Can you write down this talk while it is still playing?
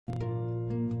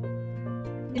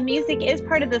The music is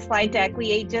part of the slide deck.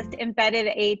 We just embedded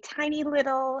a tiny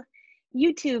little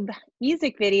YouTube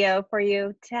music video for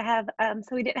you to have,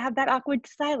 so we didn't have that awkward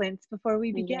silence before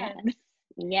we Yes, begin.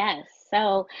 yes.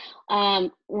 So,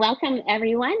 welcome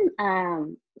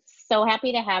everyone. So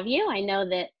happy to have you. I know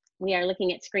that we are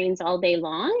looking at screens all day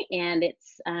long, and it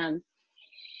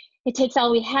takes all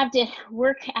we have to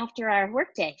work after our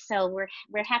workday. So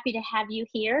we're happy to have you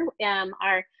here.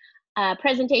 Our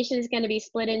presentation is going to be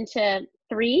split into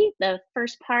three. The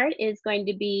first part is going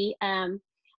to be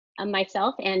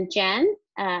myself and Jen,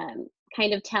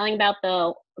 kind of telling about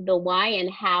the why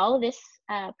and how this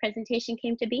presentation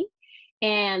came to be.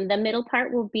 And the middle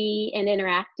part will be an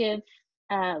interactive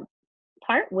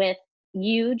part with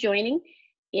you joining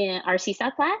in our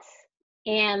Seesaw class.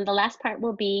 And the last part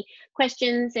will be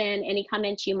questions and any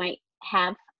comments you might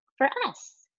have for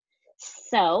us.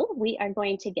 So we are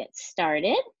going to get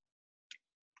started.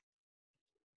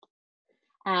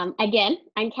 Again,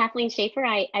 I'm Kathleen Schaefer.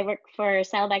 I work for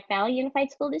Saddleback Valley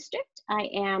Unified School District. I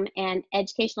am an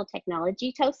educational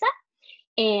technology TOSA,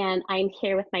 and I'm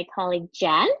here with my colleague,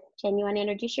 Jen. Jen, you want to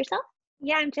introduce yourself?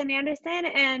 Yeah, I'm Jen Anderson,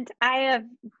 and I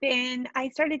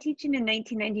started teaching in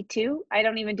 1992. I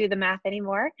don't even do the math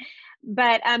anymore,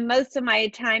 but most of my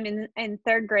time in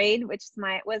third grade, which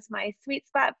was my sweet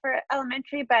spot for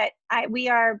elementary, but we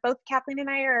are, both Kathleen and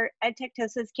I are EdTech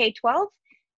TOSAs K-12.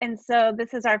 And so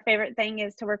this is our favorite thing,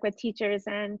 is to work with teachers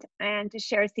and to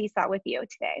share Seesaw with you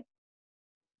today.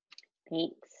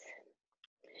 Thanks.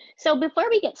 So before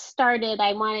we get started,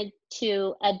 I wanted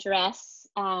to address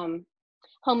home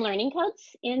learning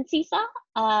codes in Seesaw.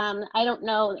 I don't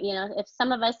know, if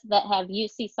some of us that have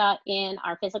used Seesaw in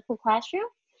our physical classroom,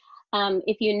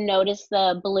 if you notice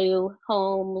the blue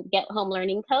get home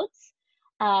learning codes,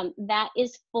 that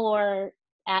is for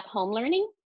at-home learning.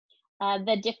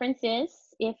 The difference is,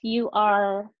 if you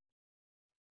are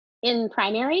in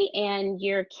primary and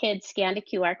your kid scanned a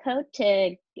QR code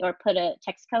or put a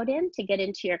text code in to get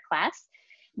into your class,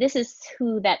 this is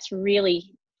who that's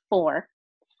really for,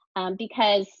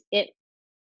 because it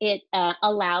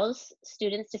allows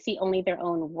students to see only their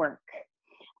own work.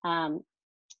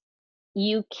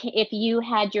 If you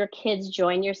had your kids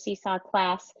join your Seesaw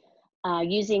class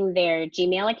using their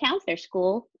Gmail accounts, their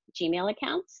school Gmail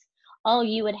accounts, all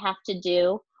you would have to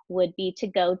do would be to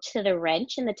go to the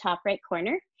wrench in the top right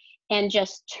corner and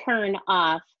just turn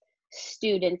off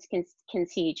students can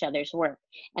see each other's work.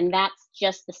 And that's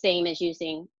just the same as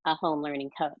using a home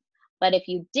learning code. But if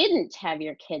you didn't have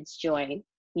your kids join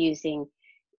using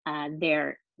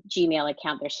their Gmail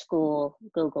account, their school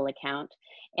Google account,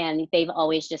 and they've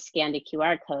always just scanned a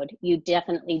QR code, you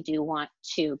definitely do want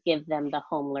to give them the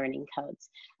home learning codes,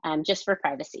 just for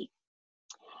privacy.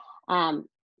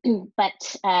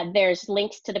 But there's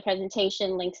links to the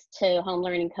presentation, links to home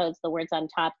learning codes, the words on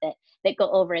top that go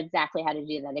over exactly how to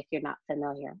do that if you're not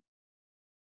familiar.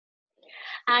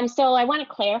 So I want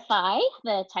to clarify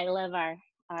the title of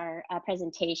our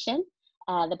presentation,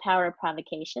 The Power of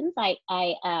Provocations.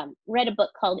 I read a book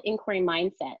called Inquiry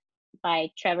Mindset by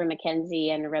Trevor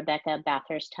McKenzie and Rebecca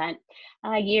Bathurst Hunt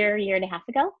a year and a half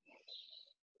ago.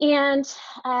 And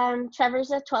Trevor's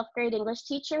a 12th grade English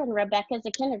teacher and Rebecca's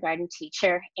a kindergarten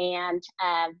teacher, and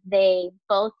they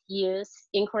both use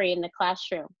inquiry in the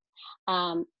classroom.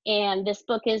 And this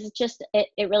book is just,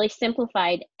 it really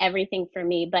simplified everything for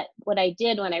me. But what I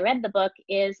did when I read the book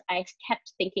is I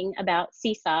kept thinking about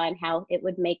Seesaw and how it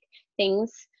would make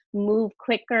things move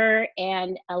quicker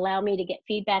and allow me to get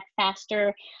feedback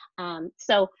faster.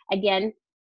 So again,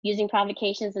 using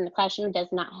provocations in the classroom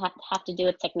does not have to do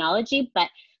with technology, but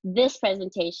this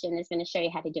presentation is going to show you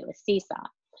how to do it with Seesaw.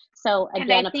 So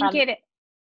again, I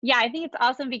think it's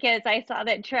awesome because I saw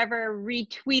that Trevor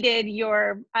retweeted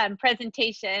your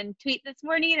presentation tweet this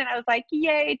morning, and I was like,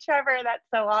 yay, Trevor, that's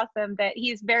so awesome that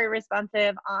he's very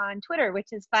responsive on Twitter, which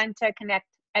is fun to connect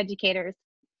educators.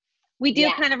 We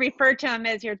do kind of refer to him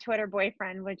as your Twitter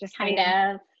boyfriend, which is kind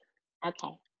of.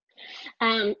 Okay.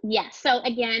 So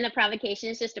again, a provocation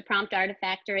is just a prompt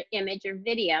artifact or image or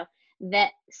video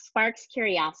that sparks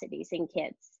curiosities in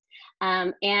kids.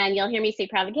 And you'll hear me say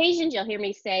provocations, you'll hear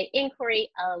me say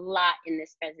inquiry a lot in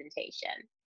this presentation.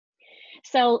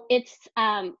 So it's,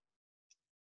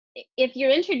 if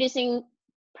you're introducing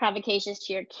provocations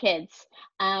to your kids,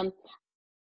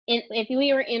 if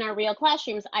we were in our real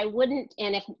classrooms, I wouldn't,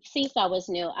 and if Seesaw was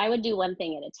new, I would do one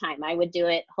thing at a time. I would do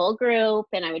it whole group,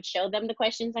 and I would show them the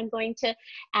questions I'm going to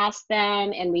ask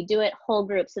them, and we do it whole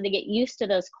group so they get used to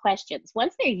those questions.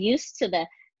 Once they're used to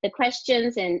the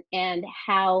questions and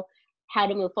how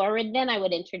to move forward, then I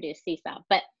would introduce Seesaw.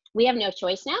 But we have no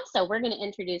choice now, so we're going to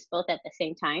introduce both at the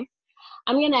same time.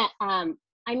 I'm going to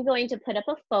I'm going to put up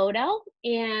a photo,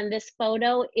 and this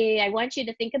photo I want you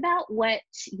to think about what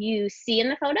you see in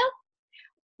the photo,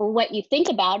 or what you think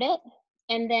about it,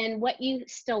 and then what you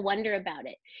still wonder about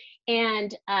it.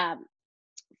 And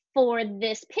for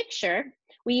this picture,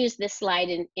 we use this slide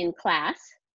in class.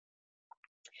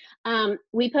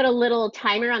 We put a little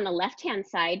timer on the left-hand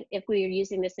side. If we were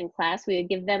using this in class, we would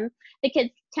give the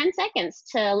kids 10 seconds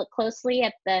to look closely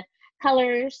at the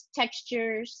colors,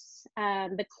 textures,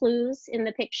 the clues in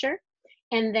the picture.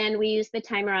 And then we use the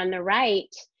timer on the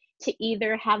right to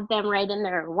either have them write in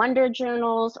their wonder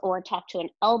journals or talk to an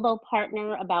elbow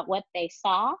partner about what they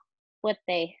saw, what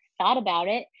they thought about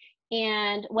it,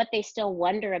 and what they still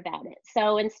wonder about it.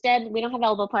 So instead, we don't have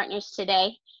elbow partners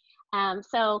today.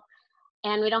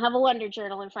 And we don't have a wonder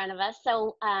journal in front of us.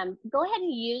 So go ahead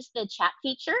and use the chat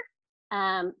feature,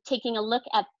 taking a look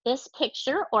at this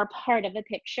picture or part of a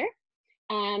picture,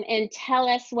 and tell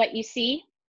us what you see,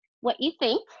 what you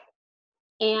think,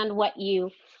 and what you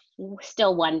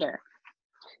still wonder.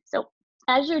 So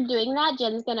as you're doing that,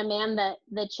 Jen's gonna man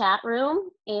the chat room,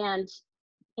 and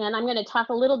I'm gonna talk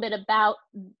a little bit about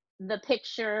the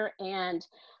picture and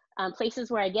places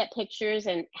where I get pictures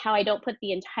and how I don't put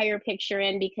the entire picture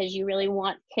in, because you really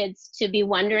want kids to be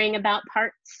wondering about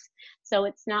parts. So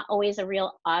it's not always a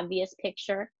real obvious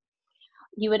picture.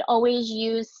 You would always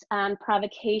use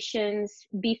provocations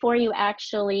before you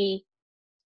actually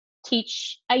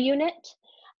teach a unit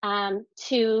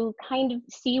to kind of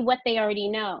see what they already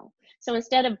know. So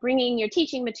instead of bringing your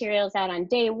teaching materials out on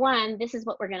day one, this is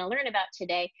what we're going to learn about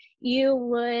today, you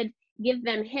would give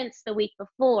them hints the week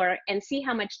before and see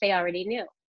how much they already knew,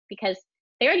 because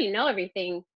they already know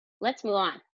everything. Let's move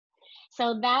on.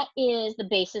 So that is the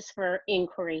basis for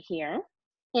inquiry here.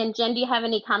 And Jen, do you have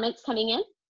any comments coming in?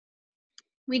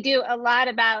 We do a lot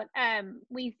about,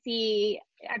 we see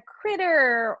a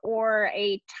critter or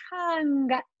a tongue,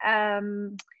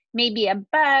 maybe a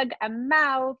bug, a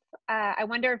mouth. I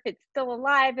wonder if it's still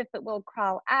alive, if it will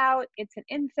crawl out. It's an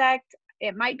insect.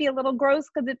 It might be a little gross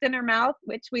because it's in her mouth,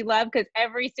 which we love, because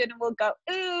every student will go,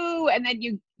 ooh, and then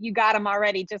you got them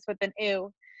already just with an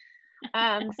ooh.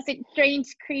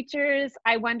 Strange creatures.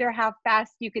 I wonder how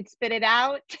fast you could spit it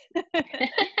out.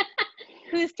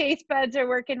 Whose taste buds are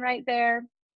working right there?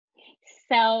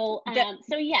 So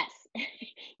yes,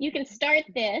 you can start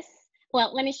this.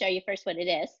 Well, let me show you first what it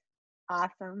is.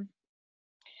 Awesome.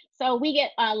 So we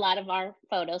get a lot of our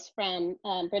photos from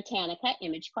Britannica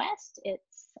Image Quest.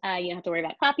 It's you don't have to worry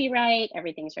about copyright.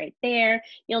 Everything's right there.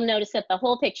 You'll notice that the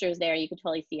whole picture is there. You can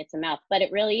totally see it's a mouth, but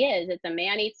it really is. It's a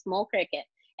man-eats mole cricket,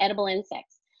 edible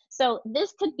insects. So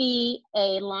this could be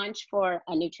a launch for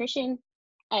a nutrition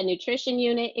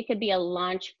unit. It could be a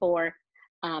launch for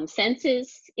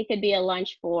senses. It could be a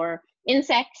launch for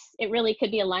insects. It really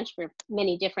could be a launch for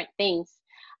many different things.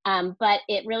 But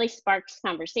it really sparks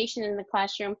conversation in the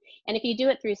classroom. And if you do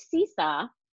it through Seesaw,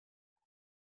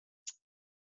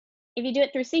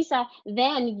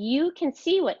 then you can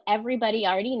see what everybody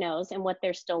already knows and what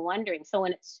they're still wondering. So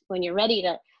when you're ready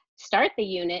to start the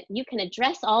unit, you can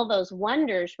address all those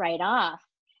wonders right off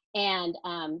and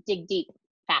dig deep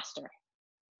faster.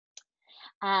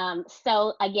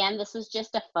 So again, this was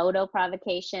just a photo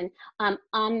provocation.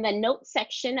 On the notes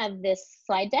section of this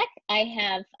slide deck, I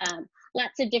have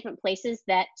lots of different places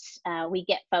that we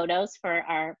get photos for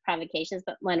our provocations,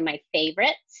 but one of my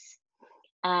favorites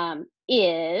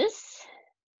is,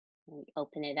 let me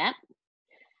open it up.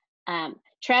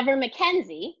 Trevor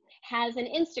McKenzie has an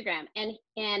Instagram,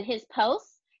 and his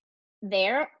posts,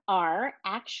 there are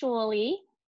actually,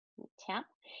 tap,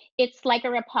 it's like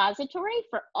a repository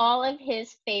for all of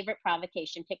his favorite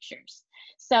provocation pictures.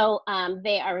 So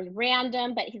they are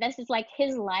random, but this is like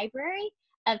his library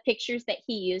of pictures that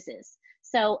he uses.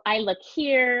 So I look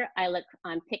here, I look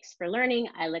on Pics for Learning,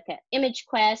 I look at Image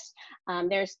Quest.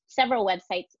 There's several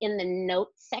websites in the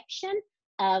notes section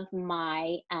of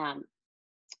my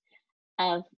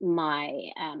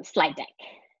slide deck.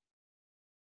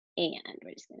 And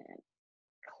we're just gonna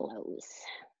close.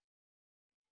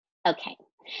 Okay.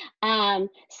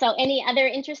 So any other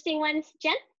interesting ones,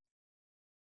 Jen?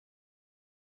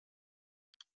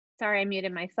 Sorry, I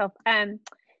muted myself.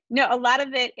 No, a lot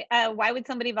of it, why would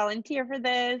somebody volunteer for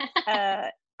this?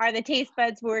 Are the taste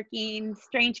buds working?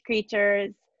 Strange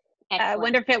creatures. I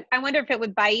wonder if it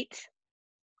would bite.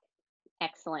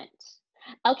 Excellent.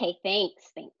 Okay,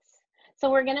 thanks.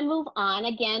 So we're gonna move on.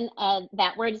 Again,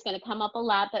 that word is gonna come up a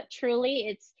lot, but truly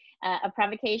it's a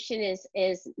provocation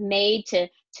is made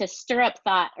to stir up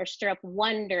thought or stir up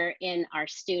wonder in our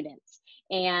students.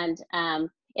 And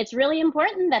it's really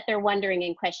important that they're wondering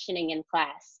and questioning in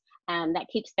class. That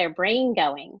keeps their brain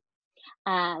going.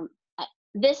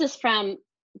 This is from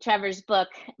Trevor's book,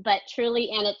 but truly,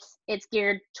 and it's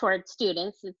geared toward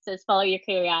students. It says, follow your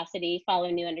curiosity, follow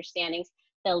new understandings.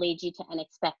 They'll lead you to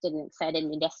unexpected and exciting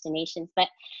new destinations. But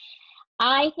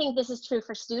I think this is true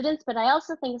for students, but I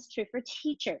also think it's true for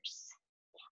teachers.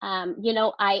 You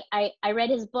know, I read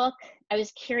his book. I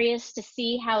was curious to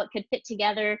see how it could fit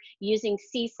together using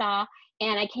Seesaw,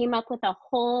 and I came up with a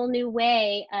whole new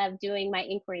way of doing my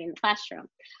inquiry in the classroom.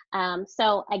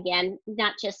 So again,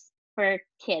 not just for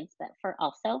kids, but for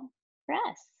also for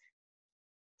us.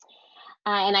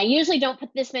 And I usually don't put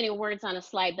this many words on a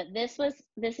slide, but this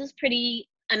is pretty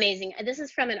amazing. This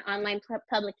is from an online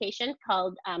publication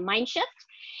called Mindshift,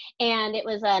 and it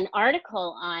was an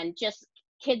article on just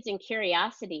kids and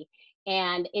curiosity,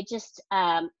 and it just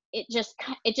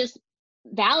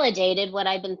validated what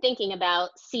I've been thinking about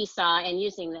Seesaw and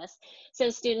using this. So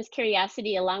students'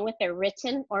 curiosity along with their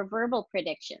written or verbal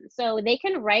predictions. So they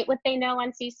can write what they know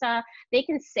on Seesaw, they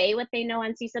can say what they know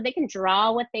on Seesaw, they can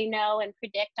draw what they know and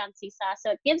predict on Seesaw. So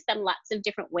it gives them lots of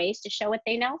different ways to show what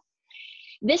they know.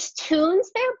 This tunes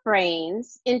their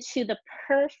brains into the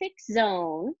perfect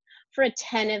zone for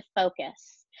attentive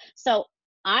focus. So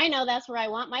I know that's where I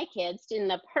want my kids, in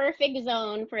the perfect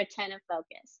zone for attentive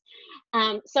focus.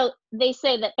 So they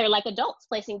say that they're like adults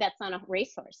placing bets on a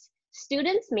racehorse.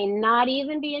 Students may not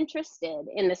even be interested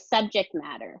in the subject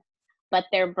matter, but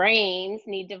their brains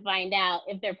need to find out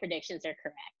if their predictions are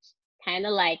correct. Kind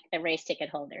of like the race ticket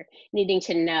holder needing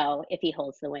to know if he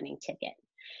holds the winning ticket.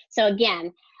 So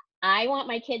again, I want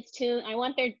my kids I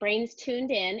want their brains tuned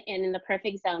in and in the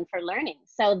perfect zone for learning.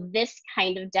 So this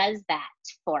kind of does that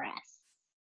for us.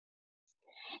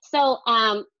 So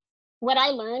what I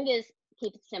learned is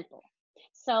keep it simple.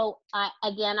 So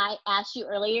again, I asked you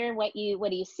earlier, what do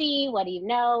you see, what do you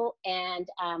know, and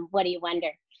what do you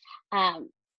wonder?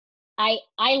 I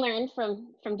learned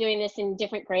from doing this in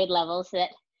different grade levels that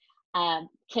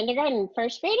kindergarten and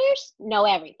first graders know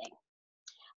everything.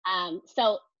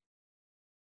 So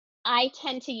I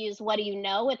tend to use what do you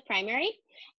know with primary,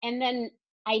 and then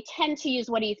I tend to use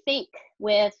what do you think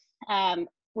with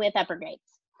upper grades.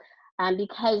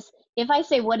 Because if I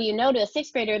say, what do you know, to a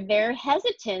sixth grader, they're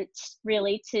hesitant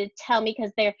really to tell me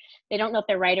because they don't know if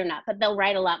they're right or not, but they'll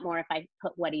write a lot more if I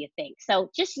put, what do you think? So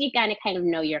just, you gotta kind of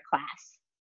know your class.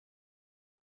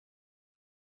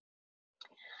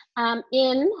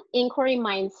 In Inquiry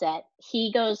Mindset,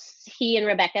 he and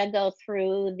Rebecca go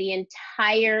through the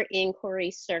entire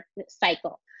inquiry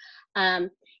cycle. And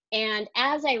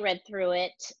as I read through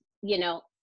it, you know,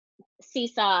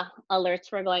 Seesaw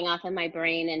alerts were going off in my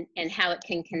brain and how it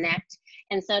can connect.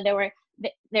 And so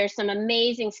there's some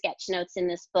amazing sketch notes in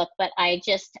this book, but I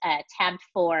just tabbed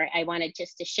 4. I wanted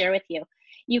just to share with you.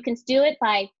 You can do it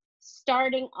by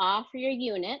starting off your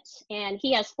unit, and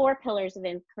he has 4 pillars of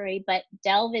inquiry, but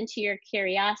delve into your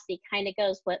curiosity kind of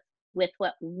goes with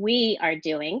what we are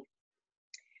doing.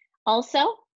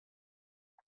 Also,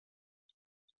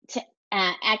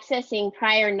 accessing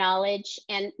prior knowledge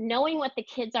and knowing what the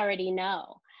kids already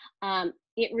know.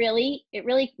 It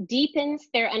really deepens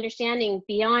their understanding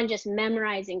beyond just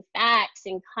memorizing facts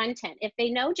and content. If they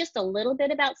know just a little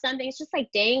bit about something, it's just like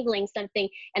dangling something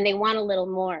and they want a little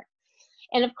more.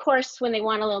 And of course, when they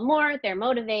want a little more, they're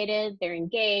motivated, they're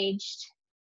engaged,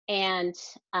 and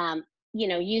you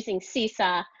know, using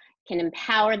Seesaw can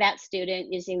empower that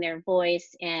student using their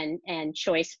voice and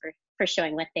choice for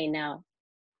showing what they know.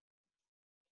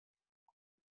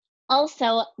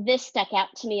 Also, this stuck out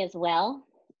to me as well,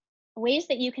 ways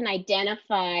that you can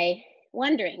identify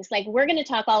wonderings. Like, we're going to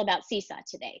talk all about Seesaw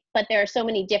today, but there are so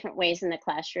many different ways in the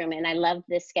classroom, and I love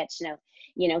this sketch note.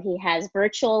 You know, he has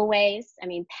virtual ways. I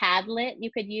mean, Padlet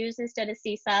you could use instead of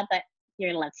Seesaw, but you're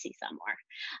going to love Seesaw more.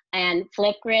 And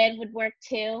Flipgrid would work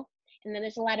too. And then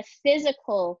there's a lot of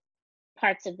physical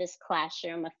parts of this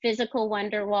classroom, a physical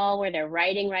wonder wall where they're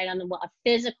writing right on the wall, a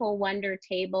physical wonder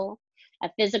table, a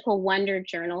physical wonder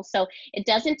journal. So it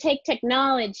doesn't take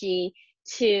technology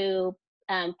to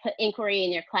put inquiry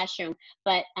in your classroom,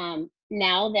 but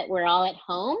now that we're all at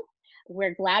home,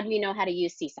 we're glad we know how to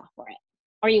use Seesaw for it,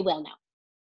 or you will know.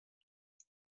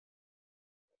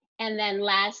 And then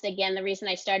last, again, the reason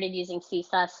I started using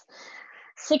Seesaw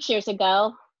 6 years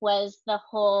ago was the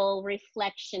whole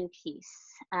reflection piece.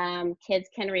 Kids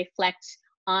can reflect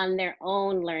on their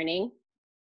own learning.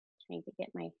 Trying to get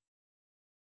my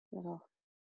little.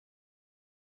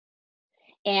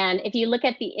 And if you look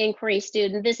at the inquiry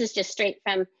student, this is just straight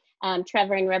from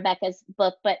Trevor and Rebecca's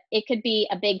book, but it could be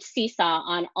a big seesaw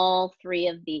on all 3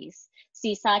 of these.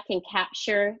 Seesaw can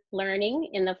capture learning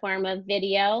in the form of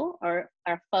video or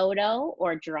photo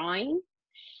or drawing.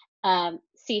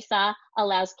 Seesaw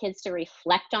allows kids to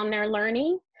reflect on their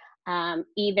learning,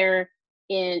 either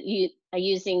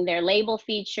using their label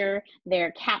feature,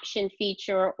 their caption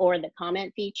feature, or the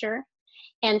comment feature.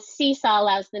 And Seesaw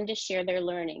allows them to share their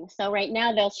learning. So right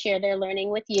now they'll share their learning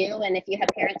with you, and if you have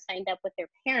parents signed up with their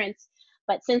parents,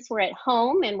 but since we're at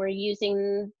home and we're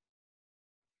using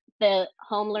the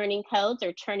home learning codes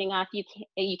or turning off,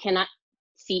 you cannot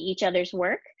see each other's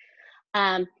work.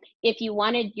 If you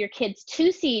wanted your kids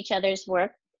to see each other's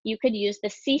work, you could use the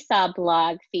Seesaw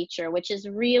blog feature, which is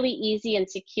really easy and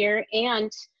secure,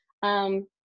 and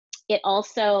it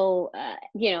also,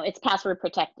 it's password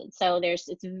protected. So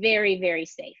it's very, very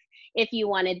safe if you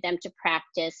wanted them to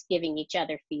practice giving each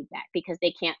other feedback, because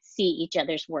they can't see each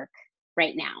other's work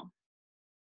right now.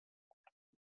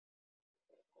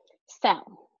 So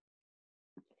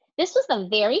this was the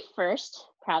very first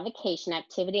provocation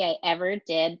activity I ever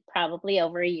did, probably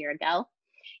over a year ago.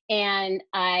 And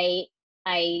I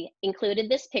included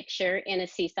this picture in a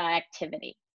Seesaw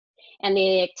activity. And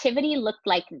the activity looked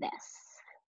like this.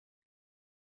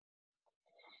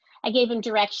 I gave them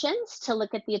directions to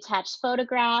look at the attached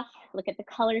photograph, look at the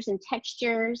colors and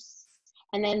textures,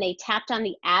 and then they tapped on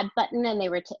the add button and they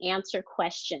were to answer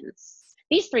questions.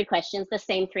 These 3 questions, the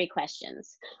same 3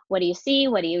 questions. What do you see?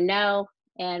 What do you know?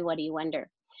 And what do you wonder?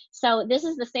 So this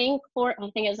is the same I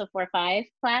think it was a 4-5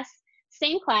 class,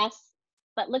 same class,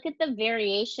 but look at the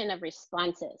variation of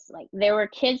responses. Like, there were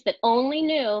kids that only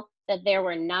knew that there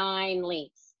were 9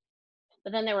 leaves.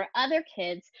 But then there were other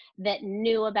kids that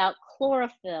knew about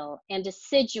chlorophyll and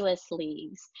deciduous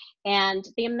leaves and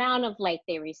the amount of light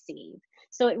they receive.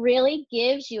 So it really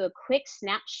gives you a quick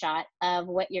snapshot of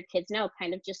what your kids know,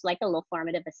 kind of just like a little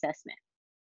formative assessment.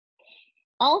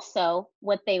 Also,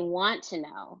 what they want to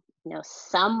know.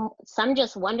 Some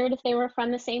just wondered if they were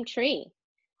from the same tree.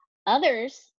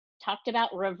 Others talked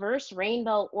about reverse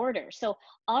rainbow order. So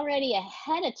already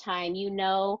ahead of time, you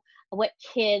know what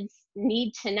kids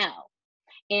need to know.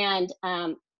 And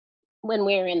when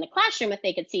we were in the classroom, if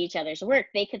they could see each other's work,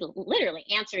 they could literally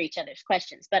answer each other's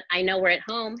questions. But I know we're at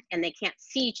home and they can't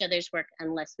see each other's work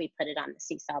unless we put it on the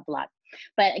Seesaw blog.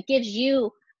 But it gives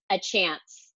you a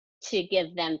chance to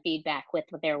give them feedback with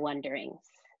their wonderings.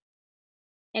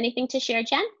 Anything to share,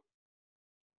 Jen?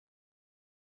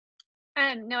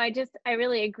 No, I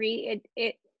really agree.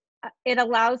 It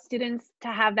allows students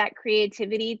to have that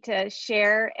creativity to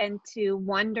share and to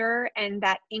wonder, and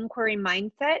that inquiry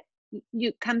mindset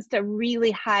comes to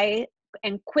really high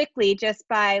and quickly just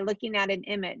by looking at an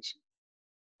image.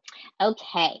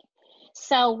 Okay,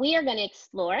 so we are going to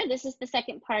explore. This is the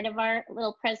second part of our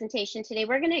little presentation today.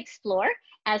 We're going to explore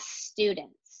as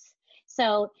students.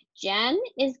 So Jen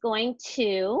is going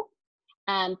to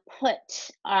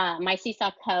put my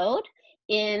Seesaw code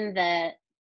in the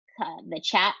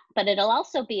chat, but it'll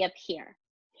also be up here.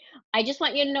 I just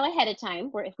want you to know ahead of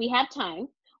time, if we have time,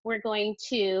 we're going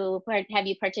to have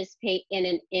you participate in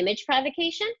an image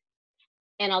provocation,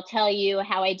 and I'll tell you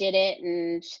how I did it,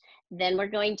 and then we're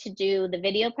going to do the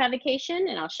video provocation,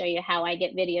 and I'll show you how I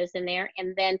get videos in there.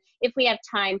 And then if we have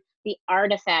time, the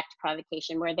artifact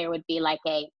provocation, where there would be like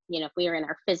if we were in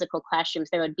our physical classrooms,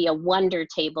 there would be a wonder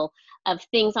table of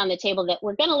things on the table that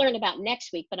we're going to learn about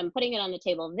next week, but I'm putting it on the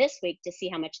table this week to see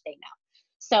how much they know.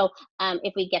 So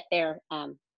if we get there,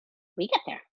 we get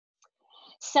there.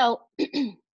 So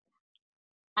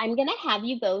I'm going to have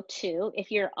you go to,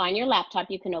 if you're on your laptop,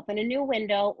 you can open a new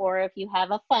window, or if you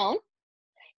have a phone,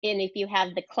 and if you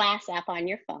have the class app on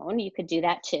your phone, you could do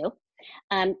that too.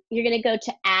 You're going to go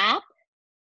to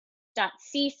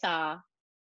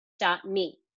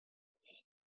app.seesaw.me.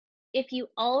 If you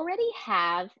already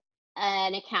have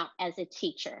an account as a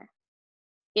teacher,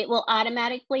 it will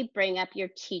automatically bring up your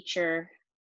teacher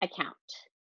account.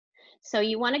 So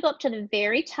you want to go up to the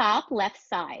very top left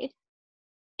side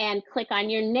and click on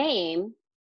your name,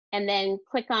 and then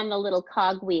click on the little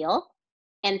cog wheel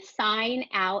and sign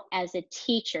out as a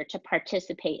teacher to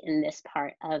participate in this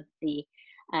part of the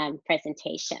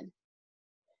presentation.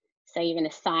 So you're going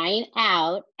to sign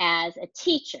out as a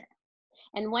teacher.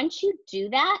 And once you do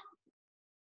that,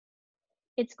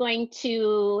 it's going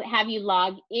to have you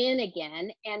log in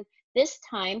again. And this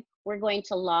time we're going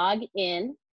to log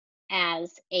in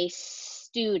as a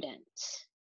student.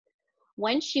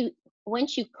 Once you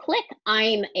click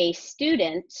I'm a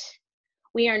student,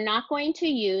 we are not going to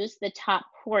use the top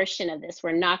portion of this.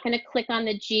 We're not going to click on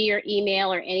the G or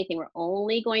email or anything. We're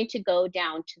only going to go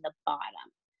down to the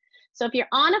bottom. So if you're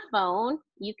on a phone,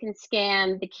 you can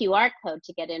scan the QR code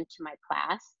to get into my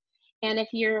class. And if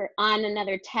you're on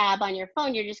another tab on your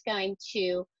phone, you're just going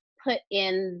to put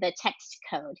in the text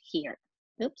code here.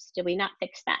 Oops, did we not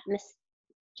fix that, Miss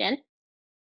Jen?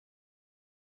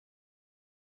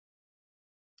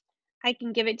 I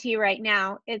can give it to you right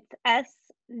now. It's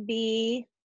VFSEU.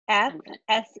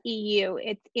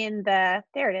 It's in the,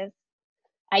 there it is.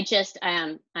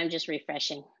 I'm just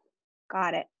refreshing.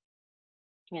 Got it.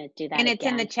 I'm gonna do that And it's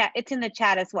in the again. chat. It's in the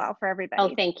chat as well for Oh,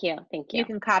 everybody. thank you, thank You you.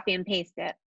 can copy and paste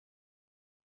it.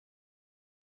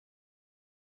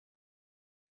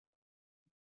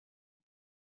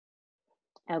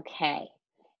 Okay,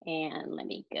 and let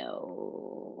me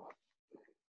go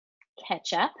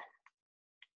catch up.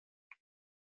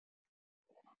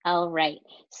 All right.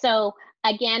 So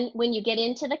again, when you get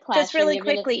into the Just classroom, really you're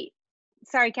gonna quickly,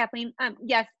 sorry, Kathleen.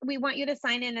 Yes, we want you to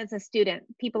sign in as a student.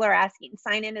 People are asking,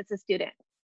 sign in as a student.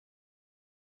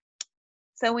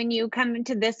 So when you come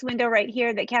into this window right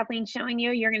here that Kathleen's showing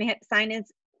you, you're going to hit sign in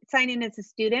as a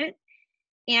student.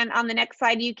 And on the next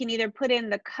slide, you can either put in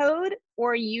the code,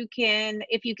 or you can,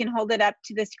 if you can hold it up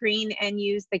to the screen and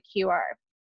use the QR.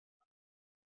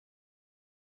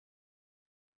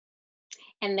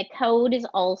 And the code is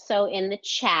also in the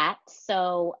chat.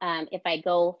 So if I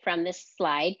go from this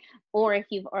slide, or if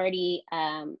you've already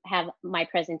have my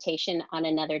presentation on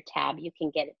another tab, you can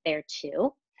get it there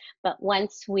too. But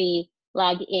once we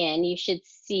log in, you should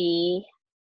see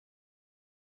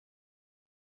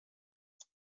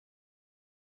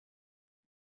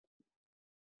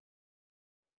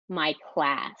my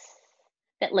class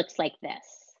that looks like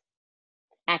this.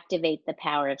 Activate the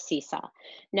power of Seesaw.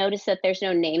 Notice that there's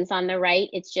no names on the right.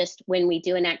 It's just when we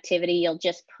do an activity, you'll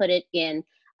just put it in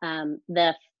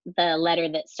the letter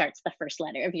that starts the first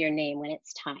letter of your name when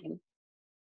it's time.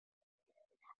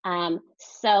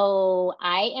 So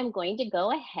I am going to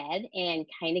go ahead and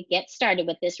kind of get started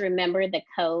with this. Remember, the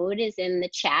code is in the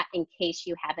chat in case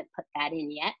you haven't put that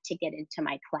in yet to get into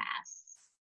my class.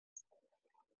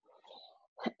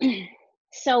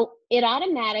 So it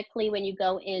automatically, when you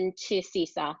go into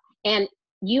Seesaw, and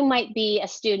you might be a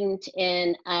student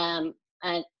in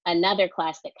another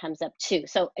class that comes up too.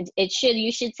 So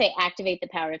you should say activate the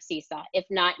power of Seesaw. If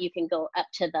not, you can go up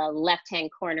to the left-hand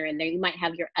corner and there you might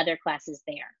have your other classes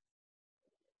there.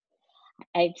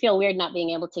 I feel weird not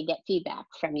being able to get feedback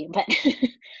from you, but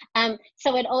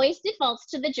so it always defaults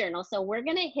to the journal. So we're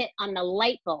gonna hit on the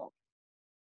light bulb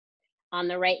on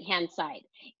the right-hand side.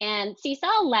 And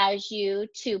Seesaw allows you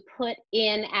to put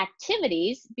in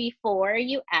activities before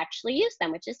you actually use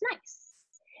them, which is nice.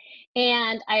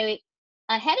 And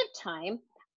ahead of time,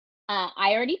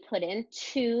 I already put in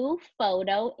 2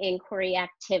 photo inquiry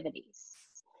activities.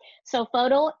 So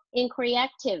photo inquiry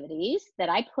activities that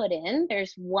I put in,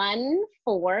 there's one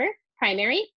for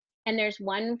primary and there's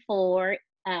one for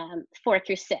 4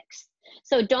 through 6.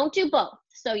 So don't do both.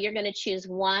 So you're going to choose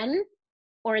one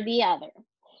or the other.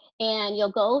 And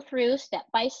you'll go through step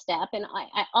by step. And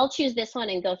I'll choose this one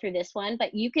and go through this one,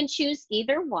 but you can choose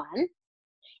either one.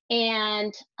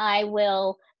 And I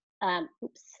will,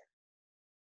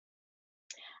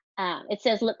 it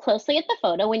says look closely at the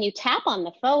photo. When you tap on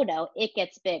the photo, it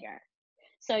gets bigger.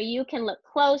 So you can look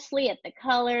closely at the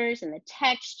colors and the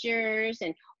textures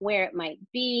and where it might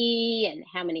be and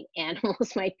how many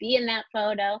animals might be in that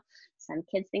photo. Some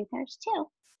kids think there's 2.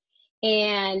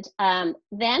 And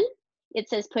then it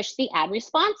says push the add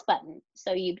response button.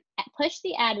 So you push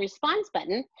the add response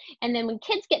button, and then when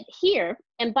kids get here,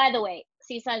 and by the way,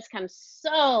 Seesaw has come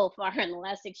so far in the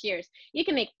last 6 years, you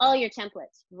can make all your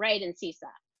templates right in Seesaw.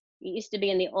 It used to be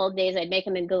in the old days, I'd make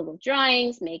them in Google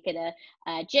Drawings, make it a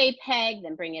JPEG,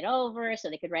 then bring it over so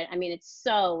they could write. I mean, it's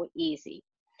so easy.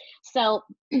 So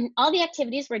all the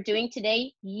activities we're doing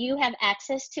today, you have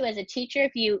access to as a teacher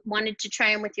if you wanted to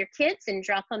try them with your kids and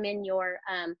drop them in your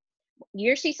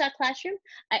Seesaw classroom.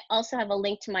 I also have a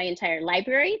link to my entire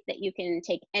library that you can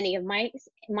take any of mine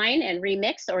and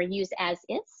remix or use as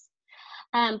is.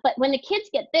 But when the kids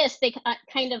get this, they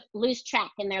kind of lose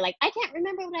track and they're like, I can't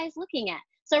remember what I was looking at.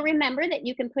 So remember that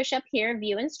you can push up here,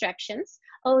 view instructions.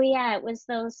 Oh yeah, it was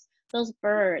those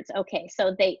birds. Okay,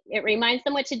 so it reminds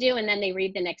them what to do and then they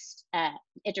read the next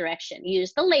direction.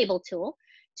 Use the label tool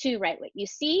to write what you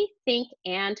see, think,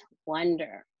 and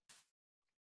wonder.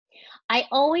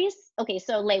 Okay,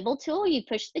 so label tool, you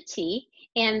push the T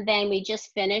and then we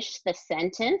just finish the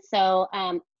sentence. So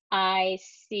I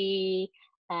see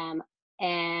an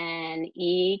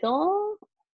eagle,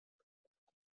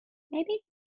 maybe?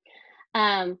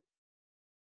 And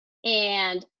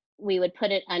we would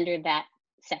put it under that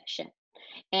section.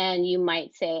 And you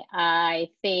might say, I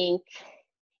think,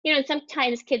 and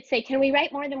sometimes kids say, can we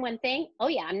write more than one thing? Oh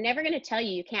yeah, I'm never gonna tell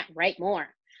you can't write more.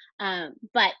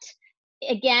 But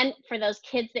again, for those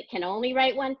kids that can only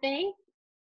write one thing,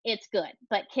 it's good.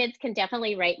 But kids can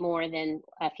definitely write more than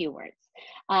a few words.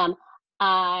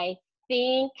 I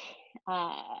think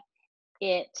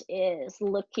it is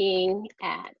looking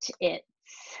at its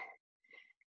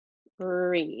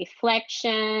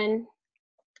reflection,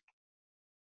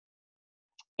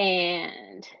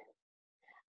 and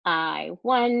I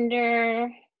wonder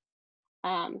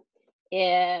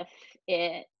if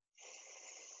it's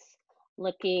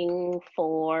looking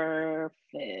for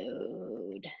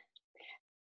food.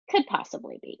 Could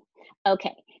possibly be.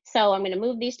 Okay, so I'm going to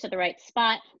move these to the right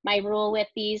spot. My rule with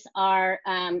these are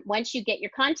once you get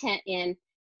your content in,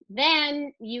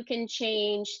 then you can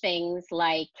change things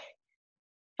like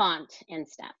font and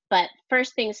stuff. But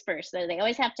first things first, so they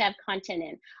always have to have content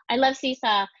in. I love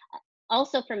Seesaw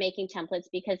also for making templates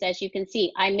because as you can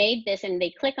see, I made this and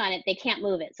they click on it, they can't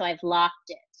move it. So I've locked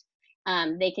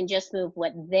it. They can just move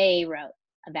what they wrote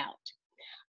about.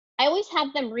 I always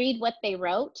have them read what they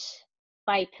wrote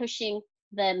by pushing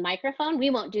the microphone. We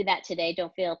won't do that today.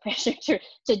 Don't feel pressure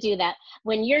to do that.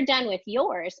 When you're done with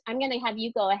yours, I'm going to have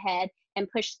you go ahead and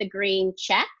push the green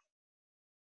check.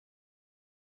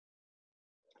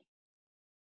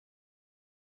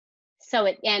 So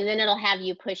and then it'll have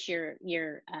you push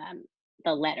the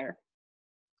letter.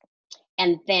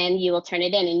 And then you will turn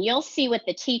it in and you'll see what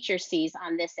the teacher sees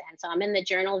on this end. So I'm in the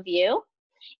journal view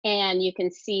and you can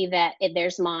see that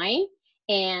there's mine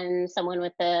and someone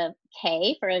with the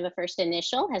K for the first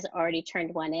initial has already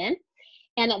turned one in.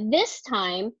 And at this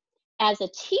time, as a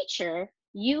teacher,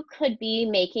 you could be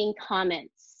making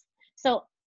comments. So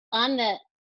on the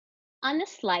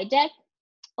slide deck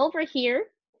over here,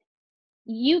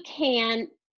 you can,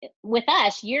 with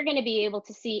us, you're going to be able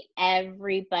to see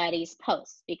everybody's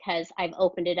posts because I've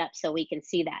opened it up so we can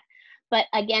see that. But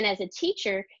again, as a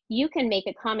teacher, you can make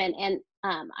a comment, and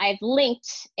I've linked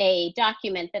a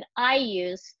document that I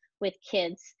use with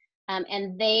kids,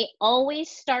 and they always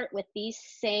start with these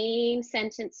same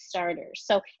sentence starters.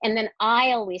 So, and then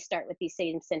I always start with these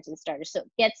same sentence starters. So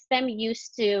it gets them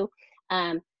used to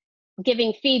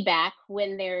giving feedback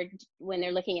when they're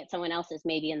looking at someone else's,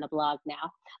 maybe in the blog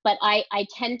now. But I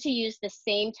tend to use the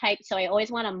same type. So I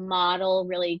always want to model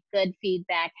really good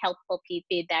feedback, helpful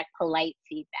feedback, polite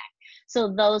feedback.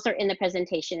 So those are in the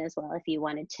presentation as well if you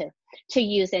wanted to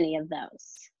use any of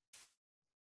those.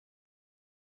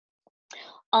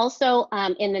 Also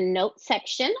in the notes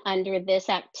section under this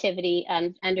activity,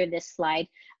 under this slide,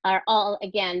 are all,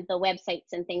 again, the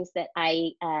websites and things that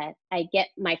I get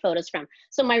my photos from.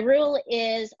 So my rule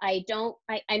is I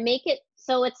make it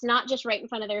so it's not just right in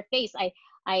front of their face.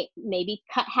 I maybe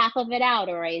cut half of it out,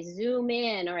 or I zoom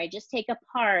in, or I just take a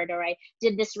part, or I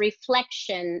did this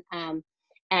reflection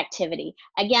activity.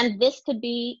 Again, this could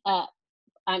be,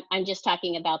 I'm just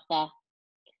talking about the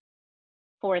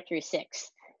 4th through 6th.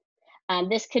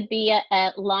 This could be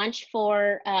a launch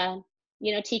for,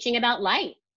 teaching about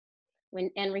light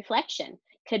and reflection.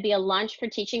 Could be a launch for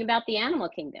teaching about the animal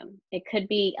kingdom. It could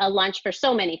be a launch for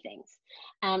so many things.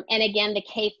 And again, the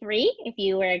K3, if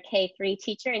you were a K3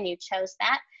 teacher and you chose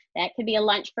that could be a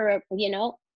launch for,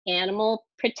 animal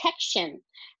protection.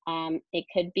 It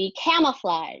could be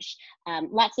camouflage.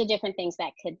 Lots of different things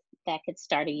that could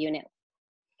start a unit.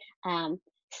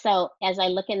 So as I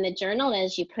look in the journal,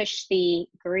 as you push the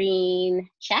green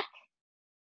check,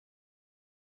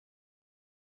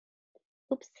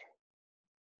 oops.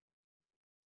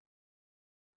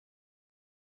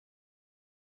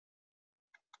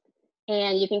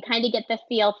 And you can kind of get the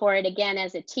feel for it again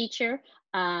as a teacher.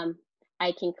 I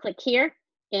can click here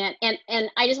and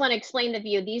I just want to explain the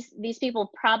view. These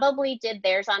people probably did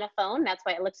theirs on a phone. That's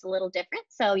why it looks a little different.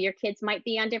 So your kids might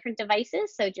be on different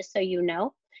devices. So just so you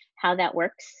know how that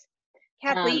works.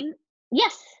 Kathleen?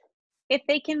 Yes. If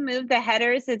they can move the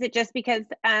headers, is it just because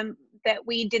that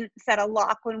we didn't set a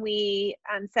lock when we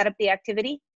set up the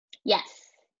activity?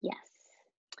 Yes, yes.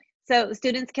 So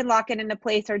students can lock it into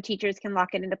place or teachers can lock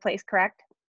it into place, correct?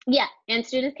 Yeah, and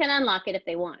students can unlock it if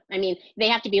they want. I mean, they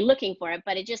have to be looking for it,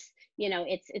 but it just,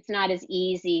 it's not as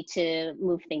easy to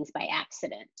move things by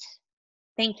accident.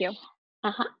 Thank you.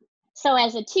 Uh-huh. So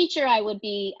as a teacher, I would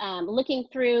be looking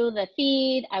through the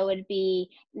feed. I would be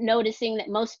noticing that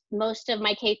most of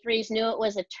my K3s knew it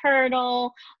was a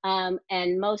turtle,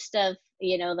 and most of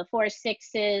the 4s,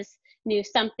 6s knew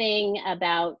something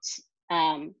about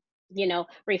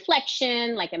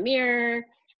reflection, like a mirror.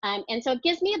 And so it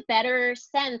gives me a better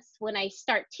sense when I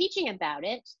start teaching about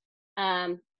it,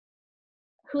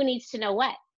 who needs to know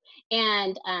what,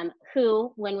 and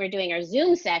who, when we're doing our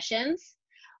Zoom sessions,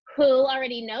 who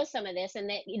already knows some of this and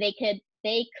they could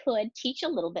teach a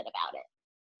little bit about it.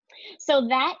 So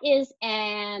that is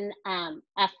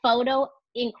a photo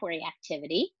inquiry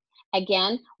activity.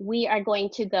 Again, we are going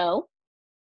to go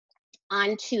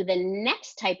on to the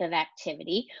next type of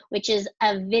activity, which is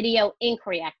a video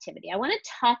inquiry activity. I want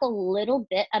to talk a little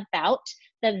bit about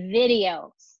the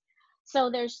videos. So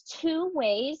there's two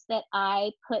ways that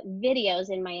I put videos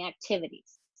in my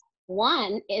activities.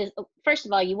 One is, first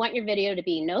of all, you want your video to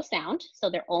be no sound, so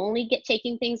they're only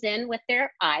taking things in with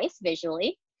their eyes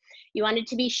visually. You want it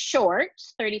to be short,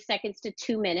 30 seconds to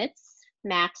 2 minutes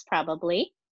max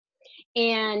probably.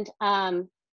 And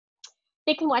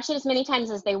they can watch it as many times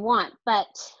as they want, but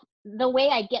the way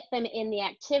I get them in the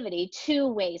activity, two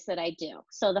ways that I do.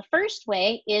 So the first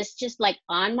way is just like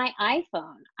on my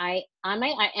iPhone. And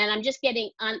I'm just getting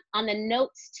on the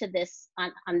notes to this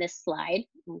on this slide.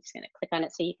 I'm just going to click on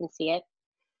it so you can see it.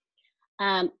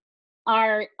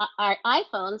 Our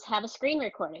iPhones have a screen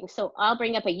recording. So I'll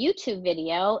bring up a YouTube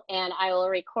video and I will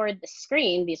record the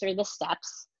screen. These are the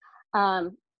steps.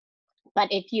 But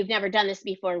if you've never done this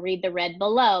before, read the red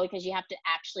below because you have to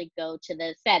actually go to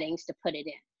the settings to put it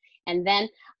in. And then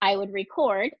I would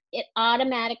record. It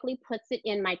automatically puts it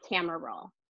in my camera roll.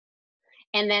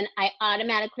 And then I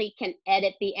automatically can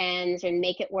edit the ends and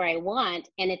make it where I want,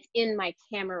 and it's in my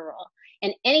camera roll.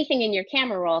 And anything in your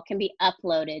camera roll can be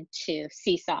uploaded to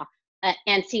Seesaw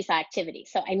and Seesaw activities.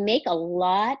 So I make a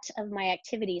lot of my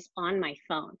activities on my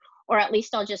phone, or at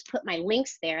least I'll just put my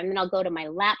links there, and then I'll go to my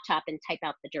laptop and type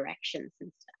out the directions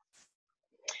and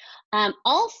stuff.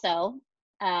 Also,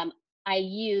 I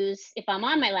use, if I'm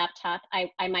on my laptop,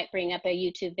 I might bring up a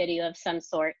YouTube video of some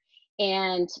sort,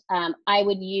 and I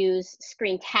would use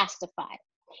Screencastify.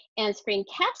 And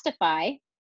Screencastify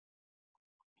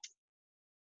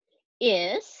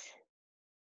is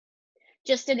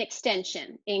just an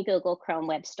extension in Google Chrome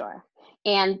Web Store.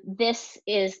 And this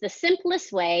is the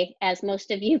simplest way, as most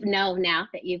of you know now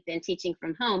that you've been teaching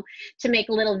from home, to make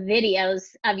little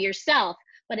videos of yourself.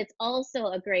 But it's also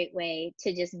a great way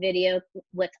to just video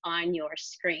what's on your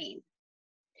screen.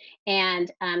 And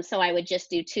so I would just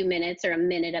do 2 minutes or a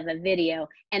minute of a video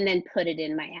and then put it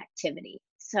in my activity.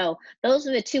 So those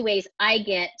are the two ways I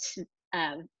get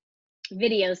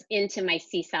videos into my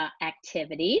Seesaw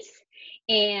activities.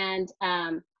 And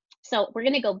so we're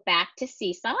going to go back to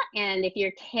Seesaw. And if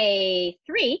you're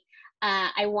K3,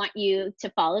 I want you to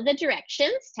follow the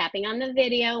directions, tapping on the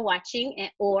video, watching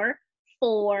it, or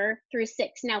 4 through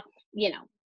 6. Now, you know,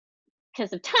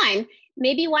 because of time,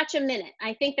 maybe watch a minute.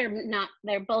 I think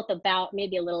they're both about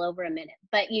maybe a little over a minute,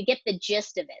 but you get the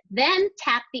gist of it. Then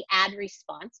tap the add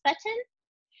response button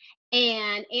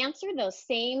and answer those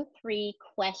same 3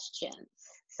 questions.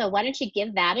 So why don't you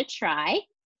give that a try?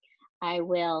 I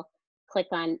will click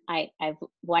on, I've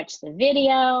watched the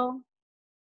video,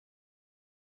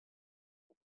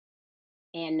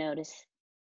 and notice,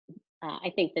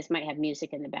 I think this might have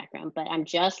music in the background, but I'm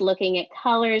just looking at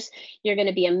colors. You're going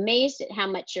to be amazed at how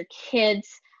much your kids,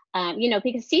 you know,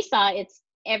 because Seesaw, it's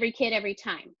every kid every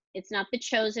time. It's not the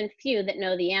chosen few that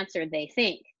know the answer they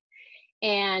think.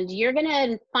 And you're going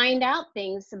to find out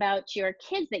things about your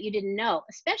kids that you didn't know,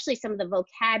 especially some of the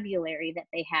vocabulary that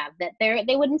they have that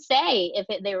they wouldn't say if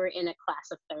they were in a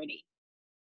class of 30.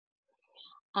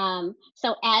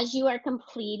 So as you are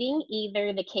completing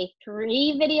either the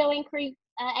K3 video inquiry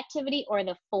activity or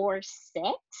the 4-6,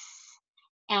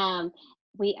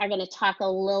 we are going to talk a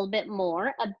little bit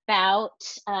more about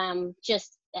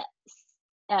just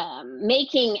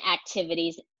making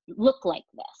activities look like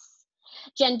this.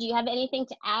 Jen, do you have anything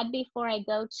to add before I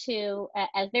go to,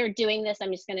 as they're doing this,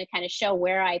 I'm just going to kind of show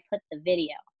where I put the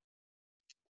video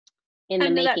in the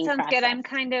no, making that sounds process. good. I'm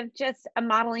kind of just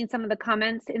modeling some of the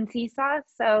comments in Seesaw,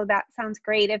 so that sounds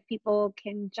great if people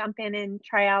can jump in and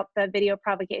try out the video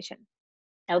provocation.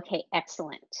 Okay,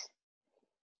 excellent.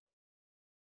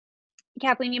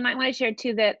 Kathleen, you might want to share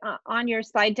too that on your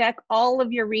slide deck, all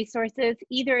of your resources,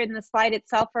 either in the slide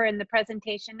itself or in the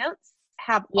presentation notes,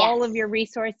 have all of your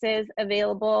resources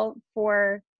available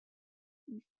for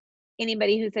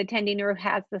anybody who's attending or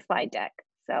has the slide deck.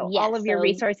 So all of your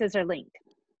resources are linked.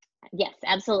 Yes,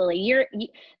 absolutely.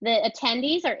 The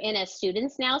attendees are in as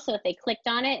students now, so if they clicked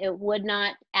on it, it would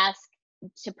not ask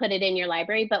to put it in your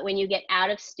library. But when you get out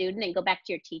of student and go back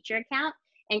to your teacher account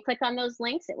and click on those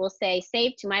links, it will say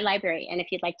save to my library. And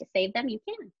if you'd like to save them, you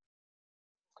can.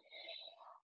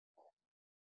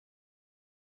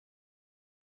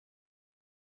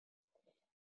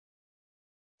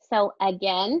 So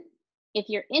again, if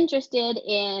you're interested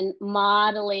in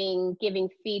modeling, giving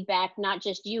feedback, not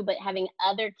just you, but having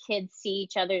other kids see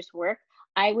each other's work,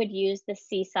 I would use the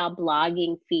Seesaw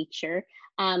blogging feature.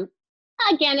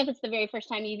 Again, if it's the very first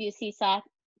time you've used Seesaw,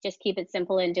 just keep it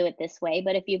simple and do it this way.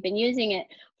 But if you've been using it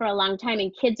for a long time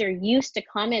and kids are used to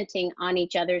commenting on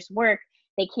each other's work,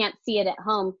 they can't see it at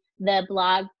home, the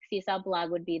blog, Seesaw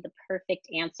blog would be the perfect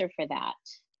answer for that.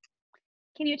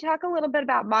 Can you talk a little bit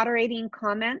about moderating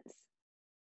comments?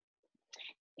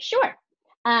 Sure.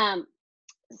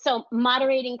 So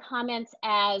moderating comments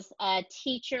as a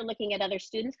teacher looking at other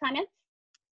students' comments?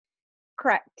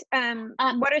 Correct.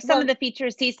 What are some of Well, the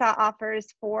features Seesaw offers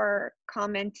for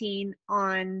commenting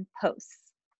on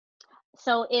posts?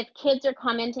 so if kids are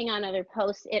commenting on other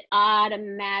posts, it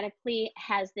automatically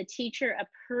has the teacher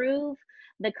approve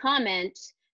the comment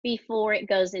before it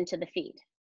goes into the feed.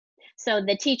 So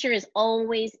the teacher is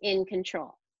always in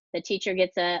control. The teacher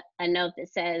gets a note that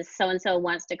says so and so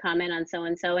wants to comment on so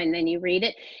and so, and then you read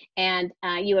it and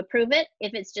you approve it.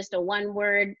 If it's just a one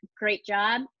word great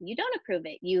job, you don't approve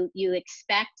it. You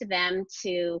expect them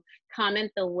to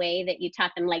comment the way that you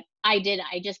taught them, like I did.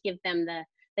 I just give them the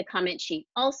comment sheet.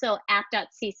 Also,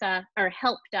 app.seesaw or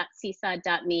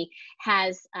help.seesaw.me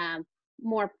has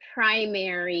more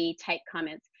primary type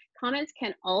comments. Comments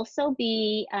can also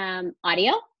be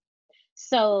audio,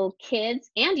 so kids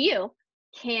and you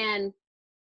can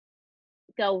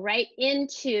go right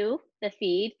into the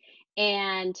feed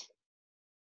and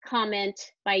comment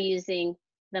by using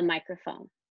the microphone.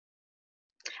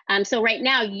 So right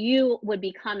now you would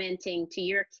be commenting to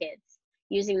your kids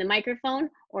using the microphone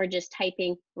or just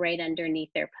typing right underneath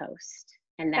their post.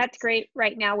 And That's great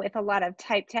right now with a lot of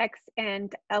type text,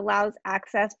 and allows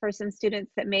access for some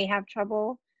students that may have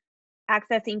trouble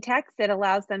accessing text. It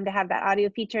allows them to have that audio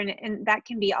feature, and that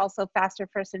can be also faster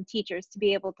for some teachers to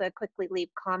be able to quickly leave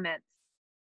comments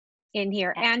in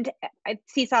here. And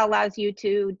Seesaw allows you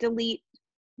to delete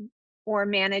or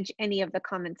manage any of the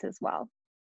comments as well.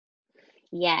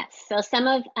 Yes. So some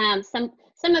of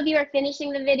you are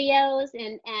finishing the videos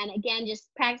and again just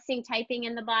practicing typing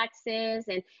in the boxes,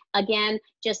 and again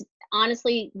just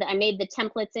honestly I made the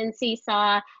templates in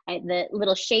Seesaw. The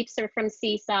little shapes are from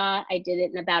Seesaw. I did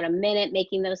it in about a minute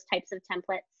making those types of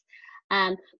templates.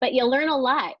 But you'll learn a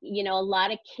lot. You know, a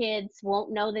lot of kids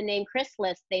won't know the name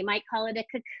chrysalis. They might call it a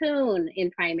cocoon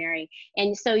in primary,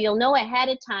 and so you'll know ahead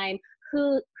of time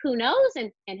who knows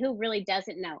and who really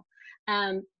doesn't know.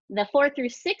 The 4 through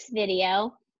 6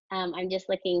 video, I'm just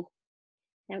looking,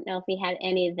 I don't know if we had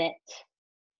any that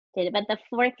did it, but the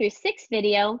 4 through 6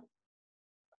 video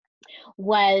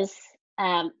was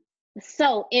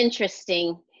so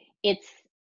interesting. It's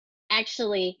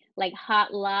actually like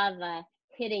hot lava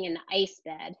hitting an ice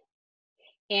bed,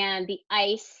 and the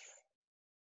ice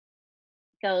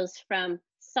goes from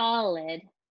solid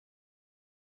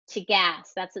to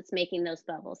gas. That's what's making those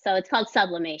bubbles. So it's called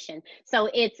sublimation. So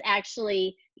it's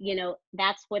actually, you know,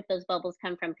 that's what those bubbles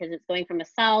come from, because it's going from a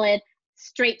solid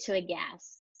straight to a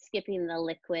gas, skipping the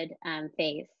liquid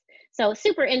phase. So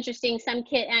super interesting. Some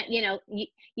kid, you know,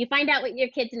 you find out what your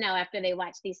kids know after they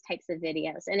watch these types of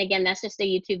videos. And again, that's just a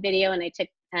YouTube video, and I took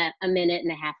a minute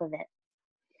and a half of it.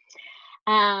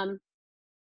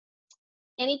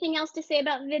 Anything else to say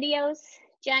about videos,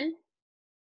 Jen?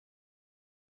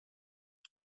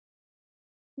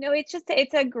 No, it's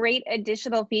a great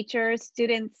additional feature.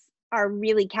 Students are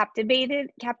really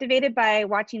captivated by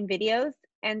watching videos,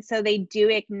 and so they do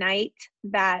ignite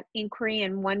that inquiry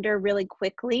and wonder really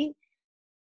quickly.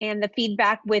 And the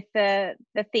feedback with the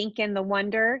think and the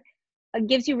wonder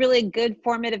gives you really a good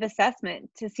formative assessment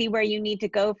to see where you need to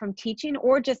go from teaching,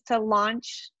 or just to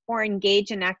launch or engage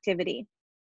in activity.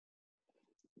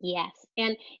 Yes,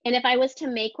 and if I was to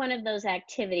make one of those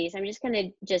activities, I'm just going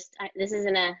to this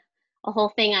isn't a whole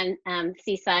thing on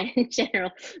Seesaw in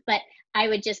general, but I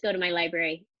would just go to my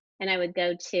library and I would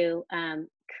go to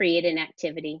create an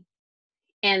activity,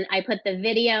 and I put the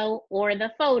video or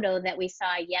the photo that we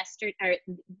saw yesterday, or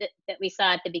that we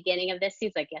saw at the beginning of this.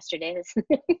 Seems like yesterday.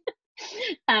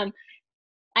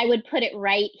 I would put it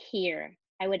right here.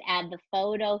 I would add the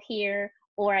photo here,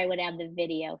 or I would add the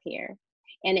video here.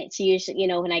 And it's usually, you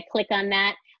know, when I click on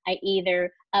that, I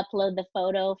either upload the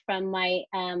photo from my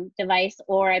device,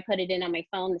 or I put it in on my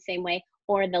phone the same way,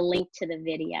 or the link to the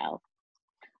video.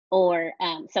 Or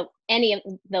so any of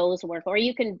those work. Or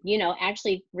you can, you know,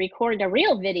 actually record a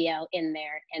real video in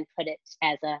there and put it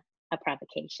as a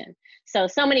provocation. So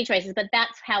many choices, but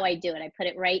that's how I do it. I put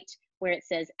it right where it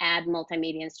says add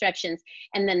multimedia instructions,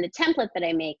 and then the template that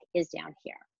I make is down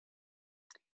here.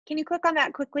 Can you click on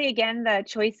that quickly again, the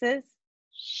choices?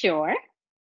 Sure.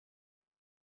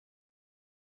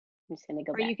 I'm just going to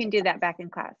go or back. Or you can do that back in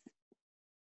class.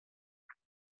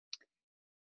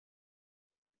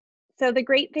 So the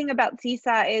great thing about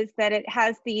Seesaw is that it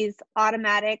has these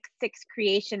automatic 6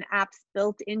 creation apps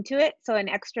built into it. So an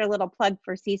extra little plug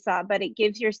for Seesaw, but it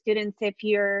gives your students, if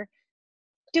you're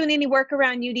doing any work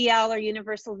around UDL or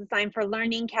Universal Design for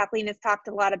Learning, Kathleen has talked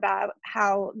a lot about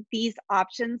how these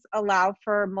options allow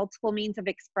for multiple means of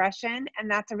expression,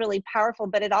 and that's a really powerful,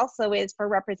 but it also is for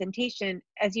representation,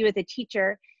 as you as a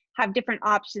teacher have different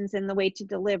options in the way to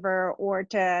deliver or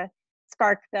to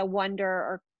spark the wonder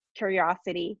or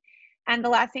curiosity. And the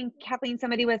last thing, Kathleen,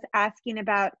 somebody was asking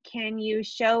about, can you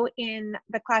show in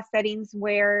the class settings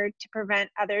where to prevent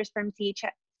others from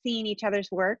seeing each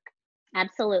other's work?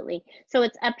 Absolutely. So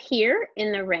it's up here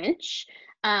in the wrench.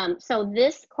 So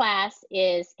this class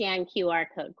is scan QR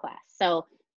code class. So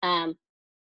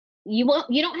you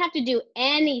don't have to do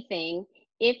anything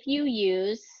if you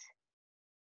use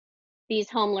these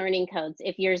home learning codes,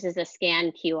 if yours is a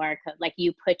scan QR code, like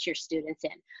you put your students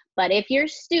in. But if your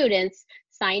students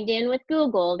signed in with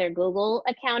Google, their Google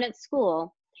account at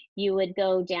school, you would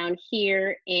go down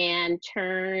here and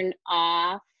turn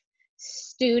off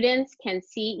students can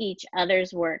see each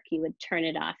other's work. You would turn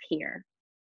it off here.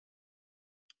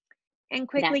 And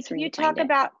quickly, can you talk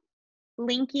about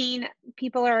linking?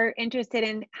 People are interested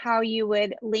in how you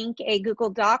would link a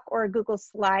Google Doc or a Google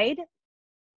Slide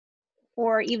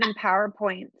or even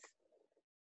PowerPoints.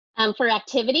 For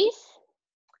activities?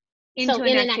 Into so an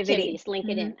in activity. activities, link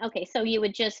it in. Okay, so you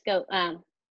would just go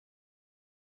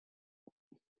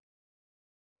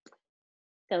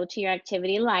to your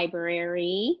activity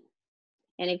library.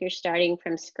 And if you're starting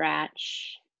from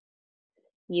scratch,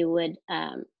 you would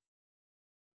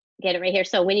get it right here.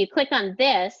 So when you click on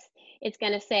this, it's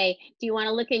going to say, do you want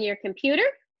to look in your computer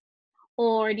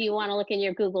or do you want to look in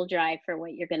your Google Drive for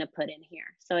what you're going to put in here?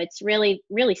 So it's really,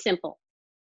 really simple.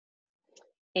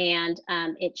 And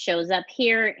it shows up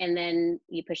here, and then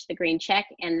you push the green check,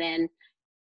 and then,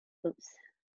 oops.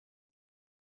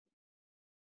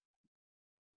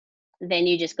 Then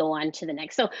you just go on to the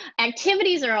next. So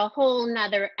activities are a whole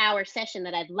nother hour session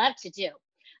that I'd love to do.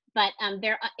 But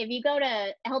if you go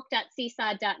to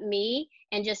help.seesaw.me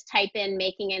and just type in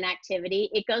making an activity,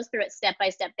 it goes through it step by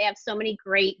step. They have so many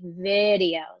great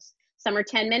videos. Some are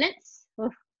 10 minutes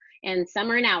and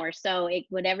some are an hour. So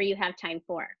whatever you have time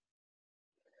for.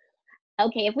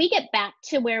 Okay, if we get back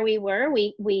to where we were,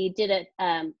 we did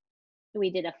a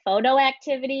photo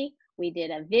activity. We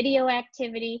did a video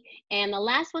activity. And the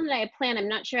last one that I had planned, I'm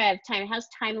not sure I have time. How's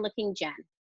time looking, Jen?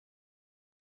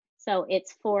 So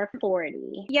it's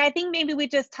 4:40. Yeah, I think maybe we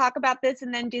just talk about this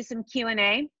and then do some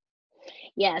Q&A.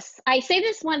 Yes, I say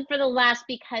this one for the last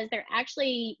because they're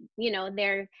actually,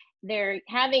 they're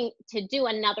having to do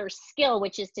another skill,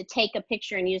 which is to take a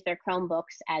picture and use their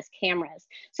Chromebooks as cameras.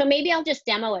 So maybe I'll just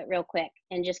demo it real quick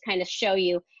and just kind of show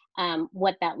you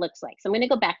what that looks like. So I'm going to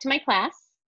go back to my class.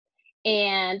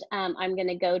 And I'm going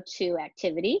to go to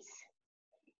activities.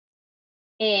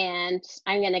 And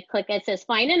I'm going to click, it says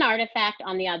find an artifact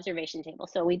on the observation table.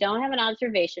 So we don't have an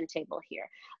observation table here,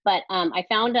 but I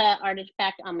found an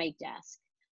artifact on my desk.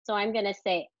 So I'm going to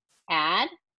say add.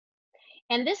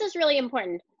 And this is really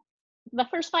important. The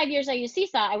first 5 years I used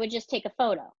Seesaw, I would just take a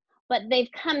photo. But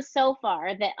they've come so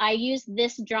far that I use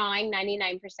this drawing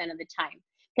 99% of the time.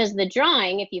 Because the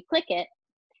drawing, if you click it,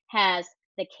 has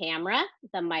the camera,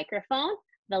 the microphone,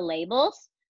 the labels,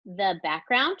 the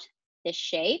background, the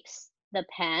shapes, the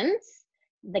pens,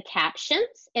 the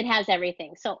captions. It has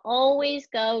everything. So always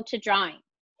go to drawing.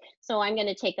 So I'm going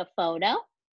to take a photo.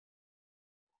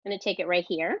 I'm going to take it right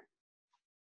here.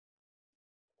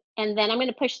 And then I'm going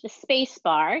to push the space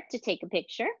bar to take a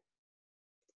picture.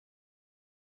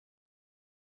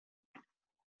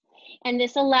 And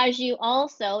this allows you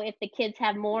also, if the kids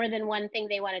have more than one thing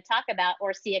they want to talk about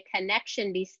or see a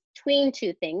connection between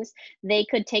two things, they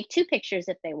could take two pictures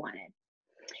if they wanted.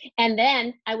 And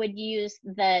then I would use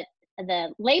the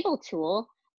label tool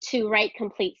to write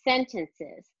complete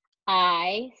sentences.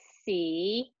 I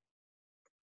see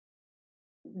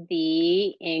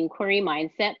the Inquiry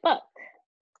Mindset book.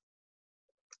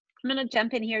 I'm going to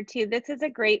jump in here too. This is a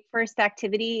great first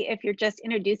activity if you're just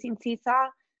introducing Seesaw,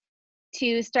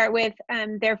 to start with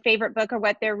their favorite book or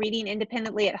what they're reading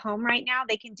independently at home right now.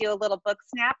 They can do a little book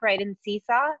snap right in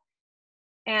Seesaw.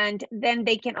 And then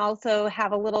they can also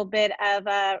have a little bit of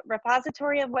a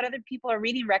repository of what other people are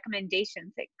reading,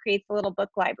 recommendations. It creates a little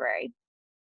book library.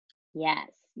 Yes,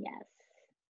 yes.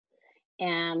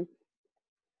 And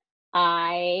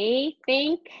I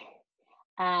think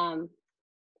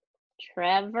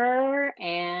Trevor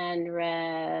and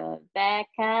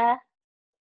Rebecca,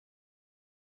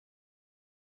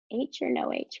 H or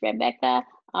no H, Rebecca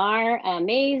are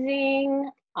amazing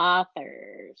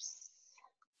authors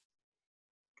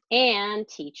and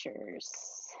teachers.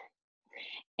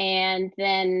 And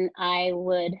then I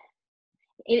would,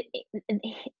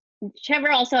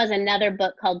 Trevor also has another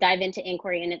book called Dive into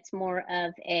Inquiry, and it's more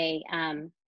of a,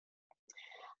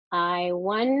 I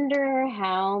wonder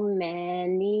how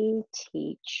many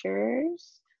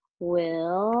teachers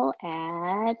will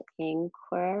add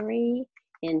inquiry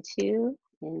into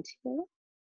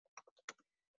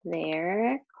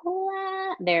their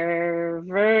their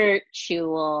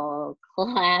virtual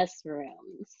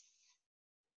classrooms.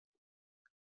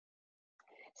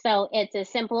 So it's as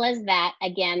simple as that.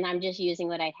 Again, I'm just using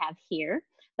what I have here.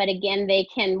 But again, they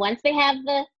can, once they have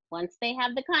the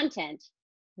content,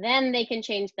 then they can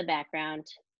change the background.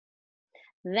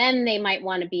 Then they might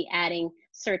want to be adding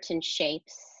certain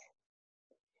shapes.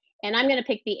 And I'm going to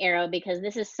pick the arrow because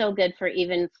this is so good for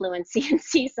even fluency and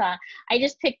Seesaw. I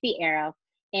just picked the arrow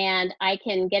and I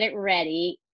can get it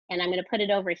ready, and I'm going to put it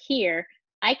over here.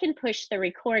 I can push the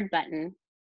record button,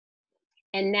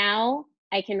 and now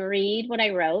I can read what I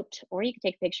wrote, or you can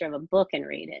take a picture of a book and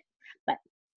read it. But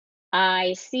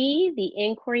I see the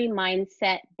Inquiry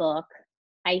Mindset book.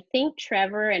 I think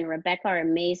Trevor and Rebecca are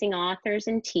amazing authors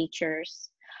and teachers.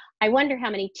 I wonder how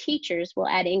many teachers will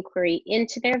add inquiry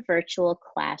into their virtual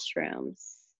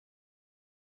classrooms.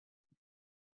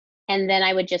 And then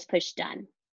I would just push done.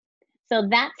 So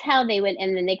that's how they would,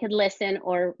 and then they could listen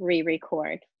or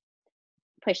re-record.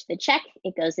 Push the check,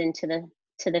 it goes into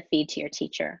the feed to your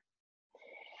teacher.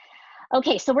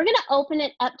 Okay, so we're gonna open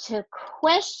it up to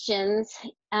questions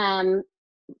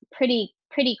pretty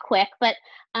quick, but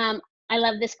I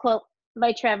love this quote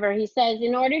by Trevor. He says,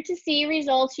 in order to see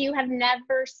results you have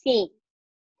never seen,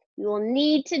 you will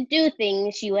need to do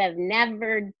things you have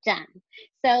never done.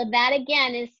 So that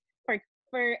again is for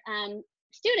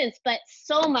students, but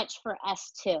so much for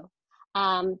us too.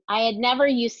 I had never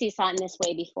used Seesaw in this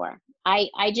way before.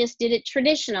 I just did it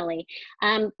traditionally,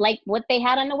 like what they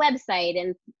had on the website,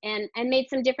 and made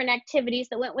some different activities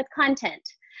that went with content.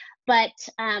 But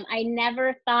I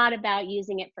never thought about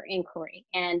using it for inquiry.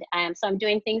 And so I'm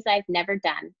doing things I've never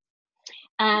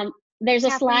done. There's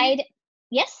a slide.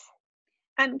 Yes?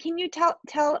 Can you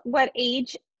tell what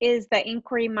age is the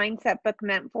Inquiry Mindset book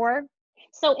meant for?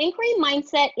 So Inquiry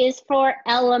Mindset is for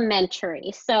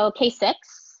elementary, so K6.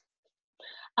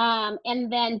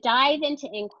 And then Dive into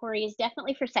Inquiry is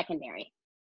definitely for secondary.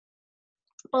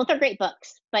 Both are great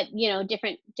books, but you know,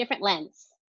 different lens.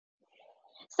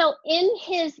 So in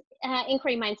his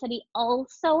Inquiry Mindset, he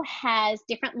also has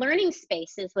different learning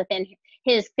spaces within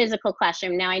his physical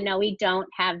classroom. Now, I know we don't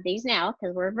have these now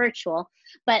because we're virtual,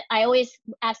 but I always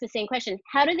ask the same question: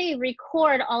 how do they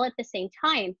record all at the same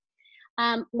time?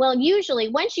 Well, usually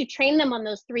once you train them on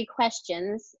those 3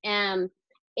 questions,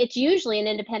 it's usually an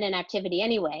independent activity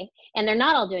anyway, and they're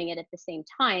not all doing it at the same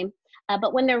time.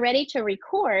 But when they're ready to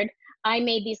record, I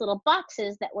made these little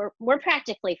boxes that were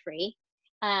practically free.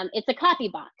 It's a copy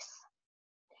box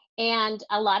and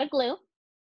a lot of glue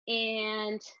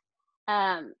and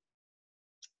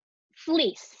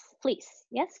fleece.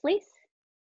 Yes, fleece.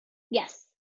 Yes.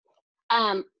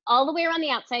 All the way around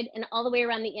the outside and all the way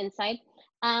around the inside.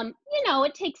 You know,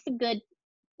 it takes a good,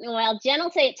 well, Jen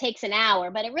will say it takes an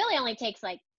hour, but it really only takes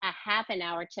like a half an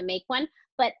hour to make one.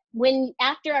 But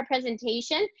after our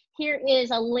presentation, here is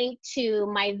a link to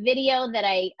my video that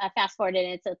I fast forwarded.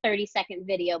 It's a 30-second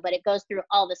video, but it goes through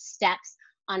all the steps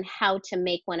on how to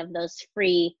make one of those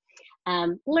free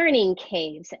learning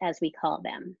caves, as we call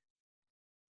them.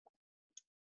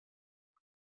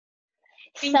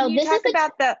 And so this is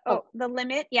about the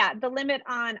limit. Yeah, the limit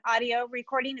on audio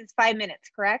recording is 5 minutes,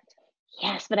 correct?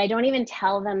 Yes, but I don't even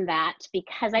tell them that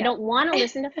because I don't want to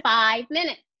listen to 5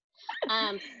 minutes.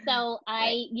 So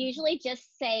I usually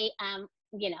just say,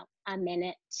 you know, a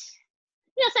minute.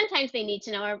 You know, sometimes they need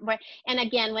to know more. And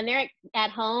again, when they're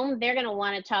at home, they're going to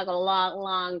want to talk a lot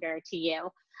longer to you.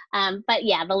 But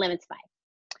yeah, the limit's 5.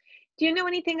 Do you know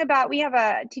anything about, we have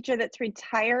a teacher that's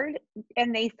retired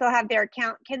and they still have their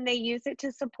account. Can they use it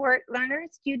to support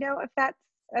learners? Do you know if that's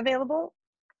available?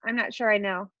 I'm not sure I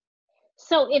know.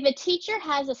 So if a teacher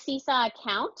has a Seesaw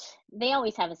account, they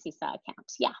always have a Seesaw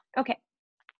account. Yeah. Okay.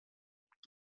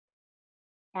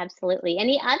 Absolutely.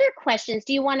 Any other questions?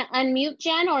 Do you want to unmute,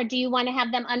 Jen, or do you want to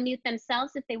have them unmute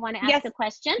themselves if they want to ask a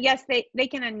question? Yes, they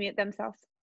can unmute themselves.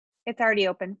 It's already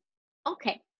open.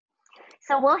 Okay.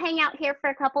 So we'll hang out here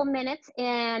for a couple minutes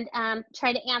and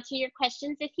try to answer your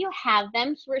questions if you have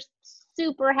them. So we're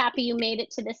super happy you made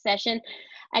it to this session.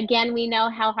 Again, we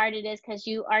know how hard it is because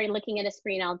you are looking at a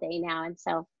screen all day now. And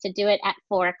so to do it at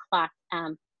 4 o'clock,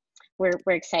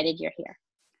 we're excited you're here.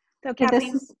 So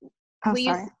Kathleen,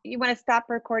 you want to stop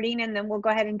recording and then we'll go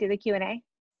ahead and do the Q&A?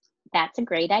 That's a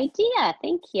great idea.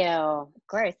 Thank you. Of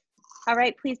course. All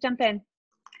right, please jump in.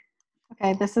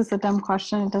 Okay, this is a dumb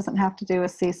question. It doesn't have to do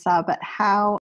with Seesaw, but how